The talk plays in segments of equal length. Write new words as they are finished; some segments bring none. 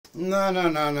No.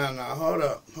 Hold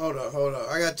up.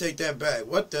 I gotta take that back.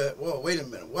 What the? Whoa, wait a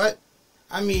minute. What?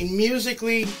 I mean,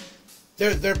 musically,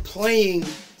 they're playing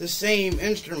the same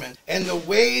instrument, and the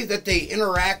way that they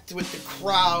interact with the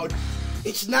crowd,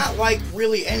 it's not like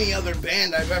really any other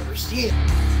band I've ever seen.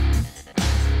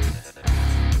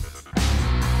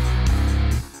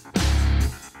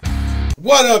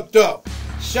 What up, though?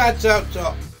 Shouts out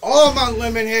to all my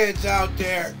lemonheads out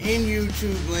there in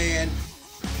YouTube land.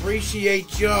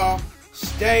 Appreciate y'all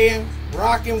staying,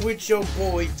 rocking with your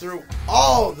boy through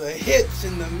all the hits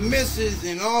and the misses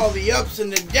and all the ups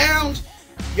and the downs.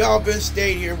 Y'all been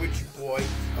staying here with your boy.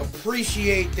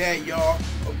 Appreciate that, y'all.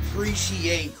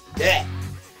 Appreciate that.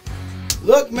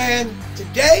 Look, man,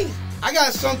 today I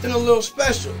got something a little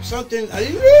special. Something a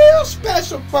little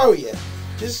special for you.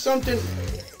 Just something,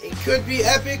 it could be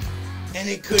epic and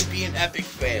it could be an epic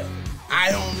fail.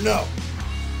 I don't know.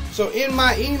 So in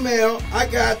my email, I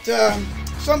got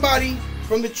somebody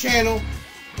from the channel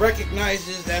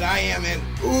recognizes that I am an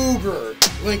uber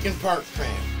Linkin Park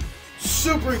fan.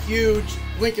 Super huge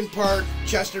Linkin Park,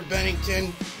 Chester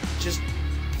Bennington, just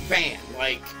fan.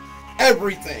 Like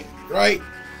everything, right?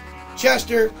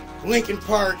 Chester, Linkin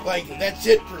Park, like that's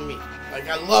it for me. Like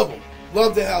I love them.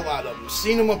 Love the hell out of them.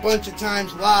 Seen them a bunch of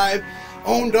times live.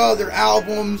 Owned all their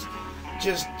albums.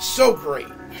 Just so great.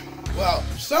 Well,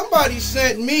 somebody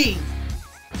sent me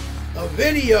a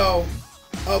video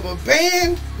of a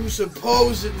band who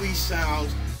supposedly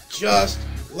sounds just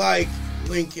like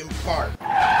Linkin Park.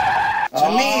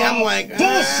 To me, I'm like,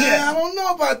 I don't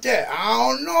know about that. I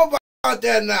don't know about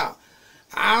that now.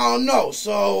 I don't know.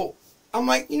 So I'm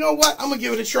like, you know what? I'm going to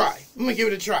give it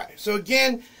a try. So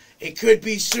again, it could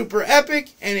be super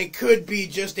epic, and it could be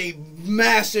just a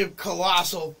massive,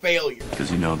 colossal failure. Because,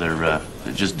 you know, they're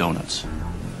just donuts.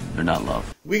 They're not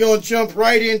love. We're going to jump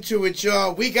right into it,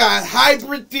 y'all. We got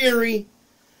Hybrid Theory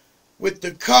with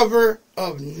the cover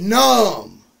of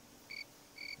Numb.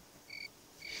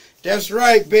 That's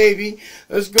right, baby.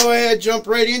 Let's go ahead, jump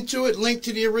right into it. Link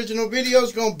to the original video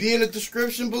is going to be in the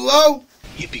description below.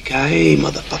 Yippee-ki-yay,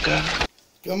 motherfucker.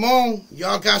 Come on.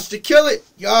 Y'all got to kill it.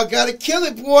 Y'all got to kill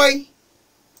it, boy.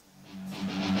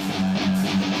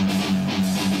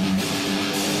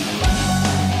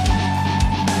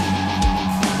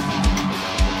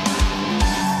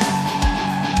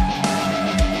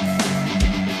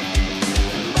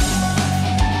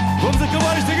 Vamos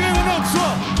acabar esta greve ou não,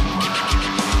 pessoal?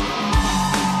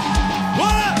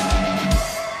 Bora!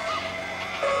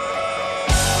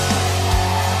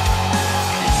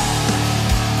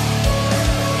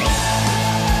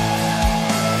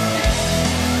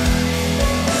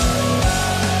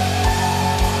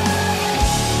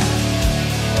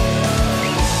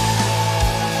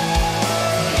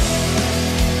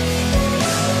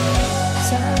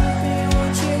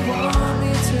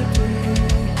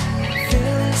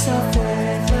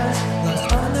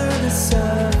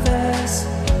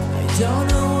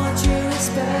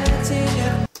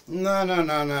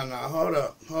 No.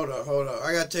 Hold up.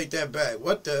 I gotta take that back.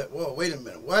 What the? Whoa, wait a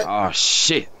minute. What? Oh,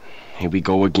 shit. Here we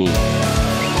go again.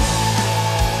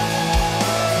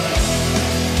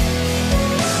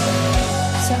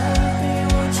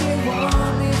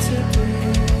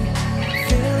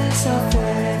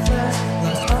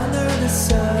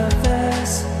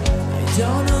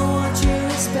 Don't know what you're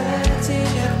expecting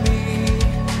of me,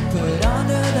 but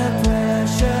under the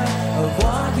pressure of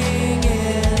walking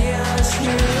in your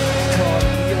shoes, caught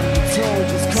in the undertow,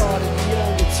 just caught in the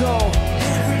undertow.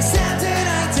 Every step that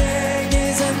I take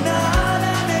is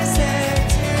another mistake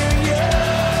to you.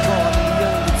 Caught in the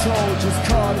undertow, just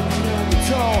caught in the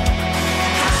undertow.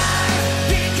 I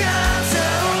become so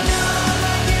numb,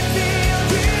 I can feel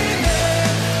you.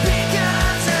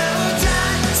 Become so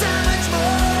tired, so much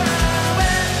more.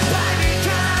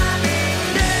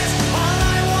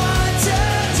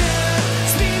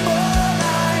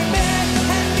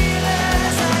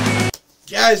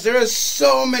 Guys, there are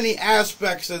so many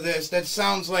aspects of this that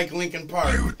sounds like Linkin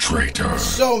Park. You traitor.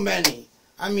 So many.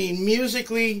 I mean,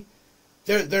 musically,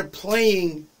 they're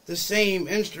playing the same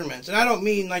instruments. And I don't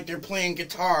mean like they're playing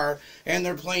guitar and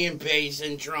they're playing bass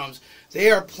and drums. They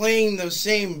are playing the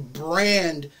same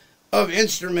brand of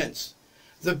instruments.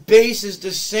 The bass is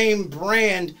the same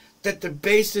brand that the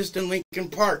bassist in Linkin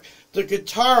Park. The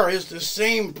guitar is the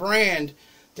same brand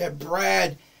that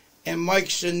Brad and Mike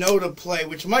Shinoda play,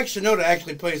 which Mike Shinoda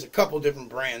actually plays a couple different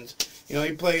brands. You know,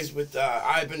 he plays with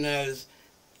Ibanez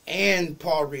and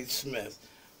Paul Reed Smith.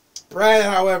 Brad,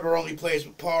 however, only plays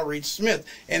with Paul Reed Smith.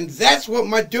 And that's what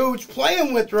my dude's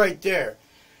playing with right there.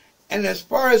 And as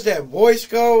far as that voice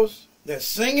goes, that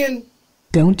singing,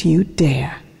 don't you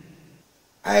dare.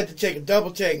 I had to take a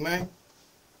double take, man.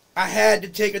 I had to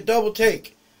take a double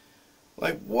take.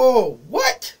 Like, whoa,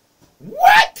 what?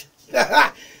 What?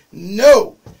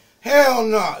 No. Hell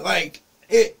no. Like,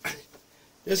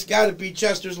 this got to be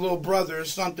Chester's little brother or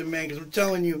something, man, because I'm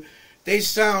telling you, they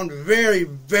sound very,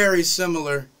 very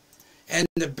similar. And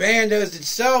the band as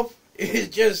itself is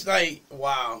just like,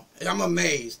 wow. I'm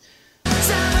amazed.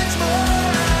 So much more.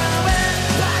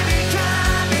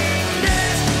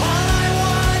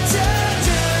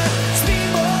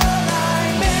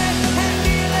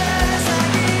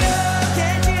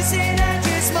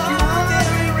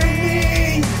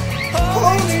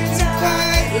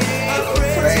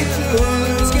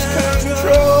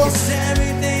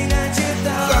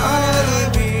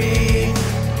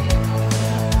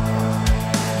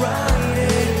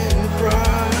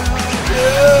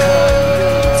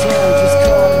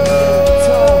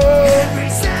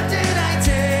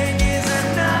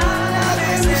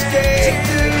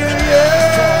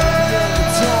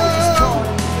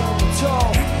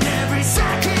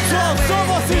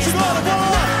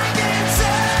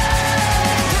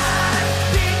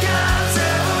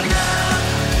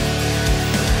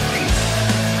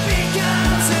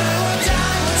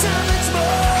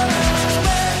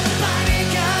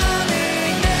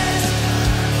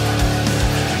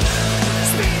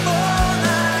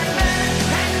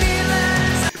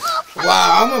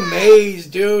 Wow, I'm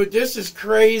amazed, dude. This is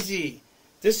crazy.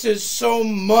 This is so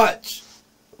much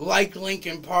like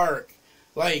Linkin Park.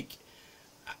 Like,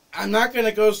 I'm not going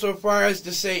to go so far as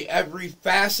to say every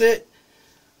facet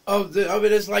of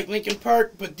it is like Linkin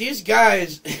Park, but these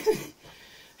guys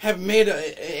have made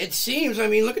it seems, I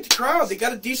mean, look at the crowd. They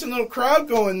got a decent little crowd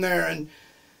going there, and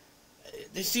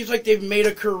it seems like they've made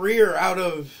a career out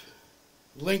of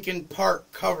Linkin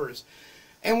Park covers.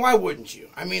 And why wouldn't you?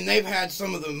 I mean, they've had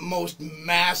some of the most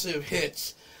massive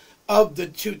hits of the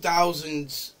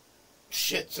 2000s,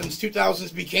 shit, since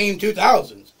 2000s became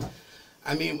 2000s.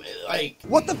 I mean, like...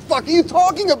 What the fuck are you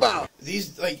talking about?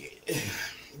 These, like,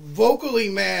 vocally,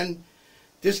 man,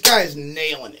 this guy is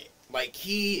nailing it. Like,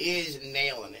 he is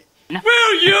nailing it.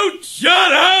 Will you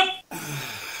shut up?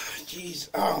 Jeez,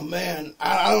 oh, man,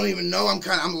 I don't even know.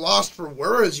 I'm lost for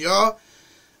words, y'all.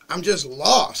 I'm just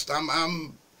lost.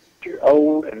 You're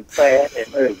old and fat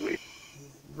and ugly.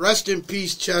 Rest in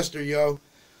peace, Chester, yo.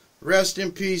 Rest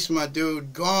in peace, my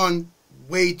dude. Gone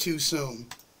way too soon.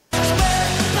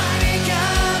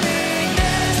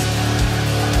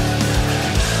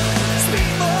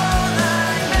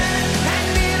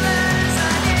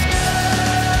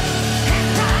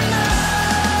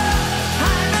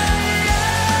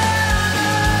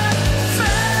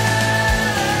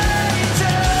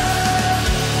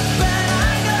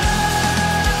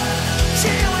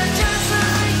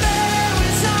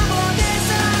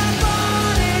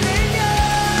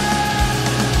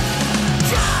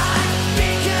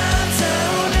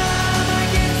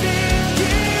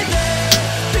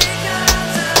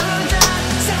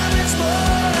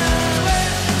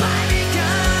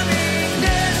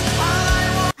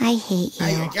 I hate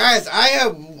you. Guys, I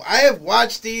have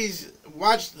watched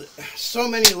so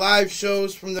many live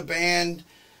shows from the band,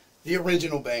 the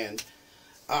original band.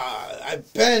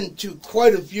 I've been to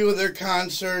quite a few of their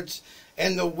concerts,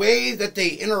 and the way that they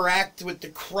interact with the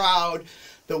crowd,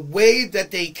 the way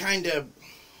that they kind of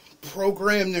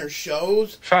program their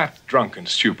shows. Fat, drunk, and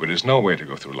stupid is no way to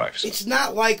go through life. It's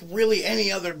not like really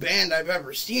any other band I've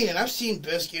ever seen, and I've seen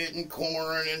Biscuit and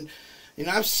Korn, and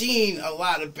I've seen a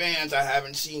lot of bands. I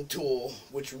haven't seen Tool,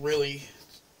 which really,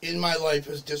 in my life,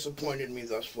 has disappointed me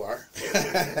thus far.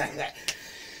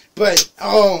 But,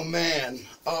 oh man,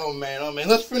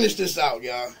 let's finish this out,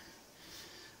 y'all.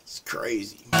 It's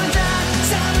crazy.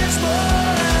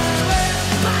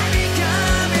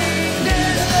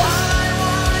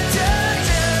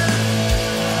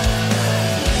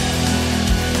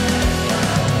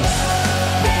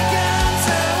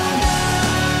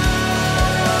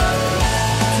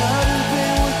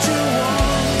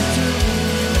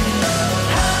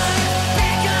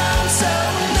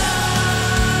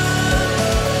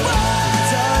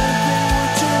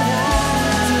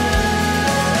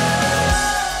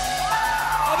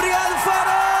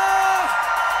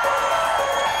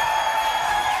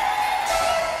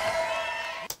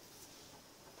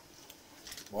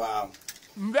 Wow.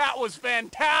 That was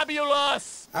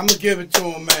fantabulous. I'm going to give it to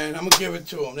them, man. I'm going to give it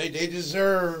to them. They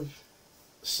deserve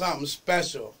something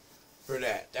special for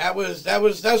that. That was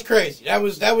crazy. That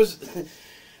was out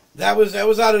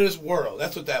of this world.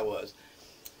 That's what that was.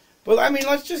 But I mean,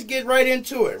 let's just get right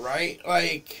into it, right?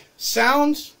 Like,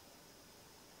 sounds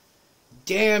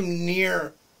damn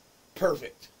near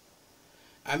perfect.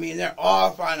 I mean, they're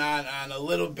off on a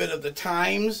little bit of the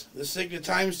times, the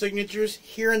time signatures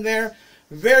here and there.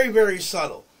 Very, very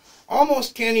subtle.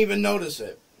 Almost can't even notice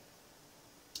it.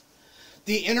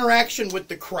 The interaction with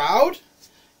the crowd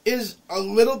is a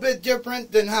little bit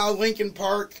different than how Linkin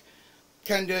Park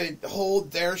kind of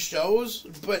hold their shows.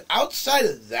 But outside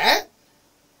of that,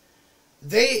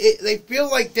 they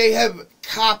feel like they have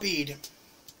copied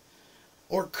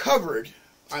or covered,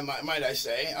 might I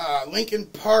say, Linkin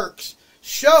Park's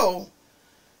show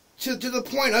to the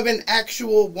point of an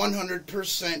actual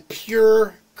 100%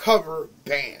 pure cover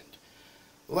band.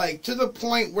 Like, to the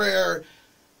point where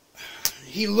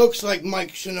he looks like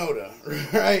Mike Shinoda,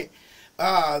 right?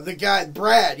 The guy,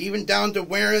 Brad, even down to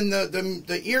wearing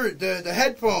the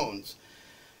headphones.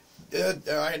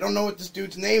 I don't know what this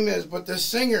dude's name is, but the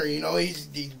singer, you know, he's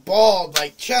bald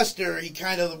like Chester. He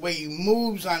kind of, the way he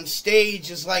moves on stage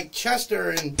is like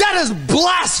Chester. And that is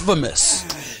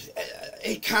blasphemous!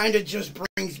 It kind of just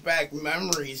brings back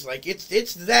memories. Like,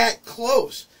 it's that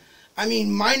close. I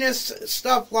mean, minus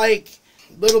stuff like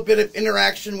a little bit of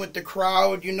interaction with the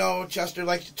crowd, you know, Chester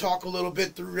likes to talk a little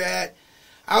bit through that.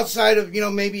 Outside of, you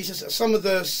know, maybe just some of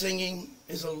the singing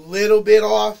is a little bit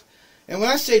off. And when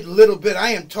I say little bit, I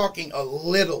am talking a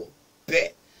little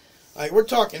bit. Like, we're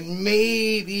talking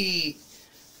maybe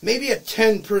a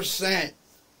 10%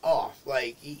 off.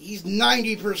 Like, he's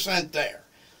 90% there.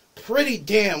 Pretty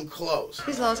damn close.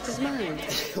 He's lost his mind.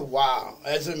 Wow,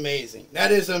 that's amazing.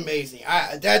 That is amazing.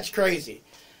 That's crazy.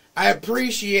 I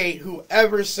appreciate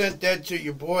whoever sent that to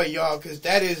your boy, y'all, because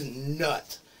that is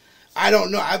nuts. I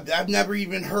don't know. I've never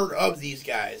even heard of these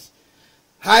guys.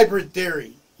 Hybrid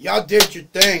Theory. Y'all did your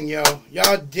thing, yo.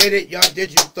 Y'all did it. Y'all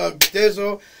did your thug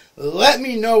thizzle. Let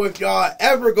me know if y'all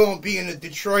ever going to be in the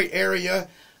Detroit area.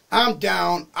 I'm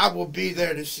down. I will be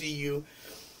there to see you.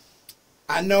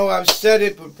 I know I've said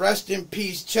it, but rest in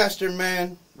peace, Chester,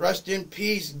 man. Rest in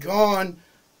peace. Gone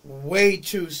way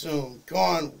too soon.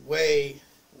 Gone way,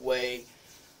 way,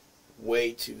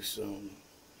 way too soon.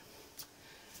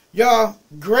 Y'all,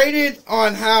 graded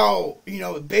on how, you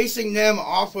know, basing them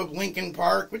off of Linkin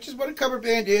Park, which is what a cover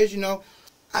band is, you know.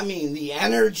 I mean, the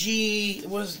energy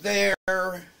was there,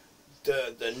 the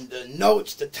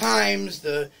notes, the times,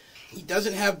 he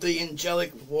doesn't have the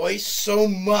angelic voice so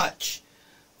much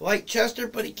like Chester,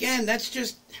 but again, that's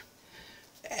just,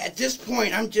 at this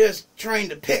point, I'm just trying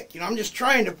to pick, you know, I'm just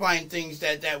trying to find things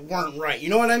that weren't right, you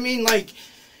know what I mean? Like,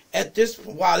 at this,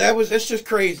 wow, that's just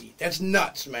crazy. That's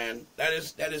nuts, man. That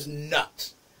is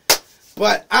nuts.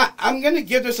 But I'm going to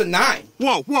give this a 9.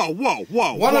 Whoa.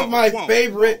 One of my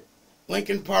favorite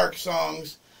Linkin Park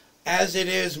songs, as it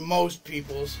is most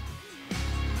people's.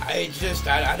 I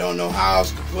don't know how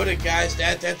else to put it, guys.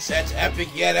 That's epic.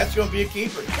 Yeah, that's going to be a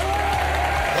keeper.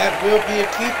 That will be a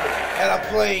keeper.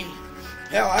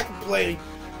 And I can play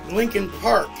Linkin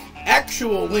Park,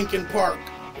 actual Linkin Park,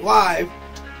 live,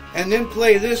 and then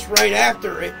play this right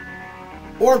after it,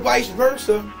 or vice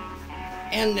versa,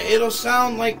 and it'll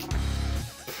sound like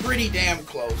pretty damn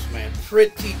close, man.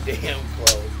 Pretty damn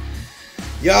close.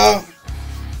 Y'all,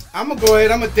 I'm going to go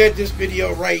ahead, I'm going to dead this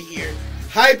video right here.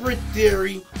 Hybrid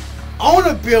Theory, on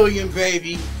a billion,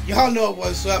 baby. Y'all know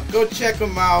what's up. Go check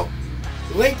them out.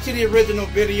 Link to the original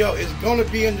video is going to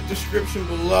be in the description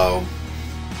below.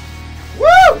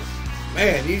 Woo!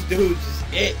 Man, these dudes is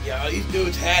it, y'all. These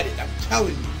dudes had it, I'm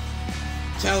telling you.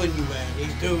 Telling you, man,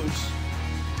 these dudes,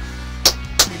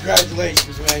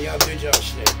 congratulations, man, y'all did y'all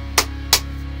shit.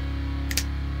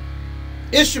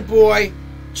 It's your boy,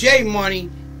 J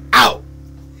Money, out.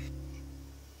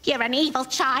 You're an evil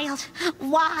child.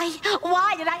 Why?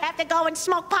 Why did I have to go and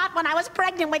smoke pot when I was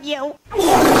pregnant with you?